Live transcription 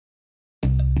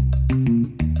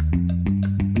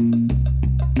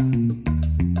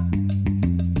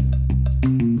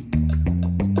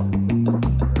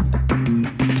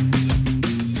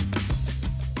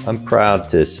I'm proud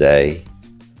to say,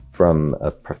 from a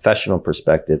professional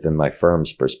perspective and my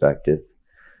firm's perspective,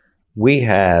 we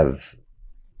have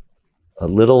a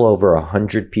little over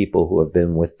 100 people who have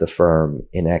been with the firm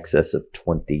in excess of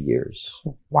 20 years.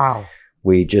 Wow.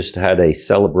 We just had a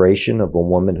celebration of a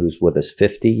woman who's with us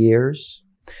 50 years.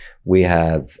 We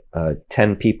have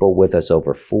 10 people with us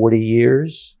over 40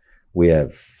 years. We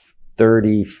have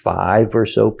 35 or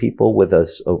so people with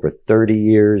us over 30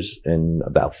 years and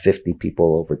about 50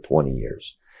 people over 20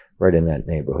 years, right in that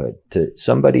neighborhood. To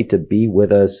somebody to be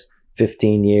with us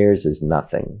 15 years is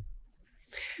nothing.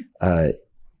 And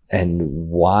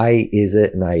why is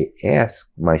it? And I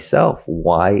ask myself,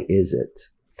 why is it?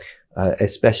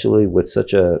 Especially with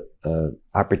such a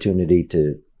opportunity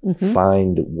to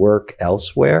find work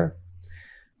elsewhere.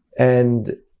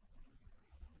 And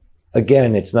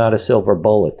again, it's not a silver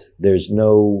bullet. There's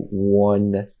no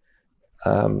one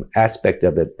aspect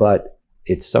of it, but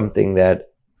it's something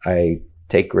that I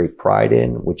take great pride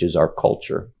in, which is our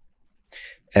culture.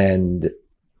 And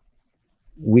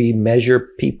we measure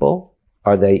people.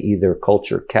 Are they either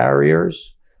culture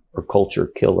carriers or culture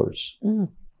killers?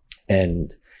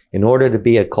 And in order to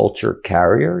be a culture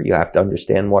carrier, you have to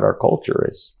understand what our culture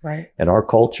is. Right. And our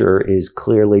culture is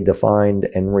clearly defined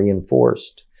and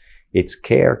reinforced. It's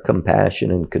care,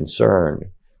 compassion, and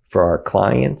concern for our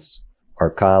clients, our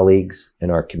colleagues,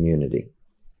 and our community.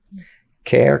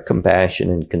 Care, compassion,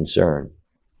 and concern.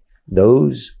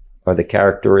 Those are the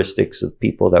characteristics of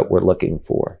people that we're looking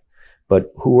for.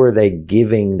 But who are they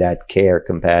giving that care,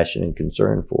 compassion, and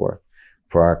concern for?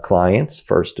 For our clients,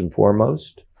 first and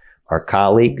foremost, our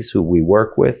colleagues who we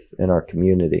work with, and our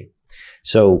community.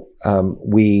 So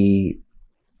we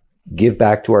give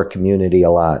back to our community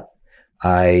a lot.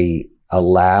 I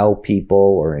allow people,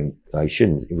 or I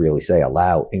shouldn't really say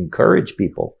allow, encourage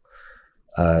people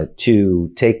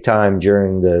to take time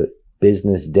during the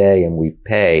business day, and we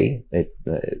pay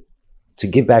to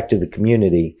give back to the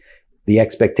community. The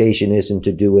expectation isn't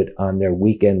to do it on their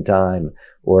weekend time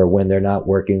or when they're not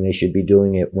working. They should be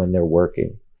doing it when they're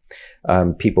working.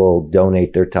 People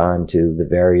donate their time to the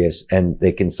various, and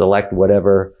they can select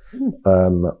whatever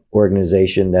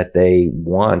organization that they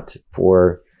want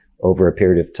for over a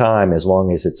period of time, as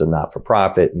long as it's a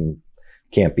not-for-profit, and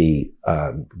can't be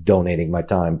donating my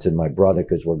time to my brother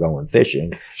because we're going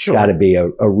fishing. Sure. It's got to be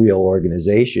a real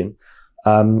organization,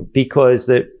 because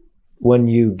that when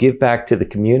you give back to the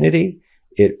community,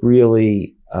 it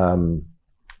really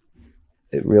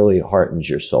heartens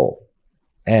your soul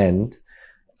and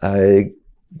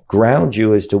grounds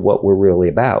you as to what we're really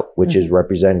about, which is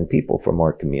representing people from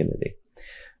our community.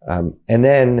 And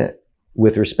then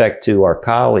with respect to our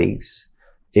colleagues,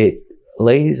 it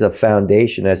lays a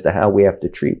foundation as to how we have to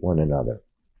treat one another.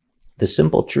 The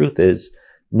simple truth is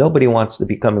nobody wants to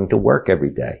be coming to work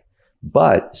every day.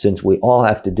 But since we all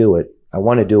have to do it, I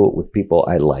want to do it with people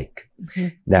I like.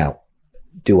 Now,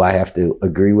 do I have to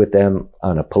agree with them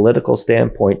on a political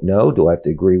standpoint? No. Do I have to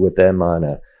agree with them on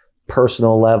a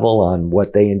personal level on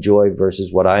what they enjoy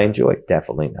versus what I enjoy?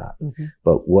 Definitely not.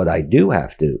 But what I do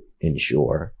have to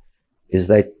ensure is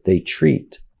that they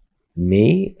treat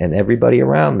me and everybody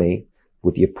around me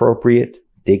with the appropriate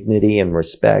dignity and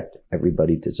respect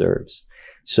everybody deserves.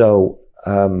 So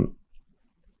I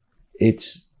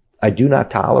do not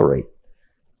tolerate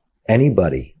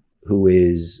anybody who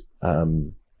is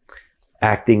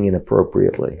acting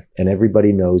inappropriately, and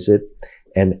everybody knows it,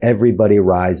 and everybody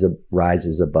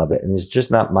rises above it. And it's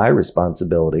just not my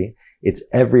responsibility. It's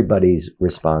everybody's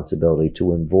responsibility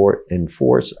to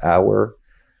enforce our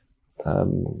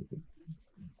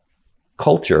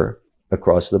culture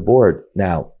across the board.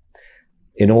 Now,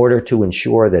 in order to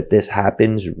ensure that this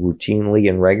happens routinely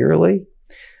and regularly,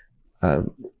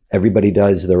 everybody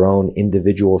does their own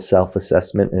individual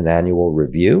self-assessment and annual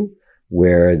review,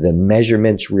 where the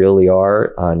measurements really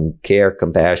are on care,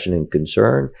 compassion, and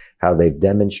concern, how they've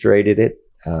demonstrated it.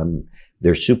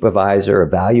 Their supervisor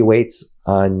evaluates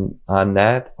on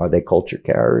that. Are they culture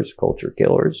carriers, culture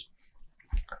killers?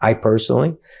 I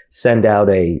personally send out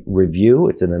a review.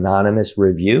 It's an anonymous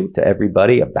review to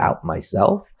everybody about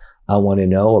myself. I want to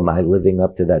know, am I living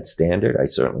up to that standard? I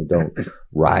certainly don't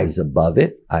rise above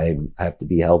it. I have to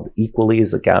be held equally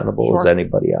as accountable as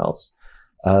anybody else.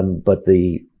 But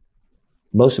the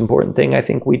most important thing I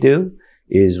think we do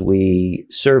is we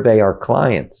survey our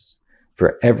clients.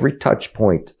 For every touch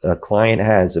point a client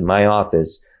has in my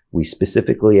office, we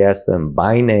specifically ask them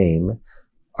by name,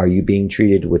 are you being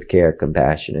treated with care,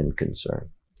 compassion, and concern?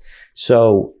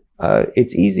 So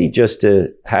it's easy just to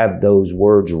have those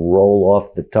words roll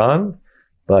off the tongue,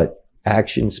 but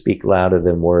actions speak louder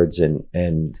than words,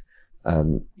 and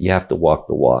you have to walk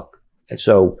the walk. And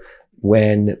so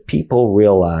when people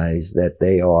realize that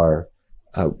they are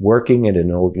working in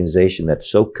an organization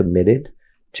that's so committed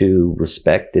to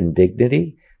respect and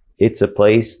dignity, it's a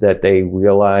place that they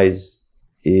realize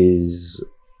is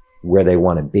where they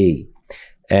want to be.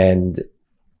 And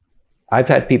I've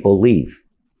had people leave,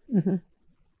 mm-hmm.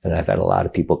 and I've had a lot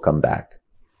of people come back.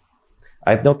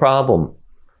 I have no problem.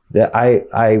 That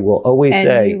I will always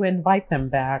say. And you invite them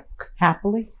back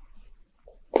happily?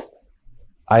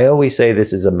 I always say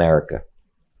this is America.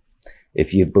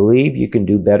 If you believe you can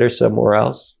do better somewhere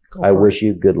else, I wish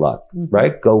you good luck, mm-hmm.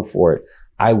 right? Go for it.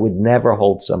 I would never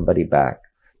hold somebody back.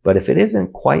 But if it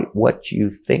isn't quite what you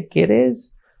think it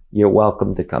is, you're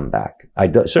welcome to come back.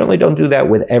 Certainly don't do that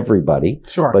with everybody.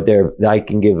 Sure. But I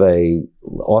can give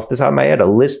off the top of my head, a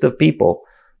list of people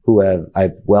who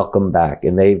I've welcomed back,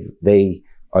 and they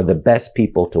are the best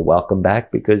people to welcome back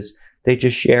because they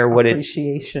just share what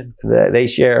appreciation. They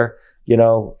share,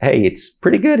 hey, it's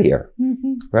pretty good here,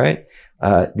 mm-hmm. right?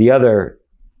 The other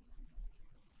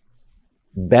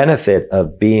benefit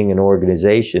of being an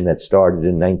organization that started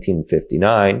in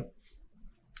 1959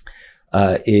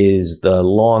 is the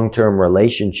long-term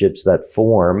relationships that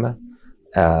form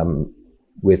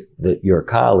with your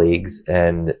colleagues,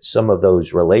 and some of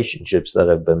those relationships that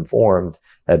have been formed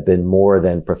have been more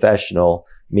than professional,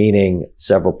 meaning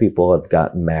several people have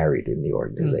gotten married in the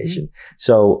organization. Mm-hmm.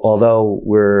 So although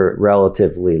we're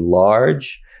relatively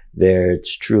large,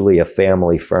 it's truly a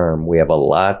family firm. We have a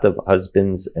lot of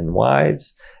husbands and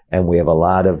wives, and we have a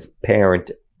lot of parent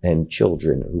and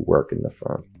children who work in the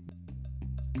firm.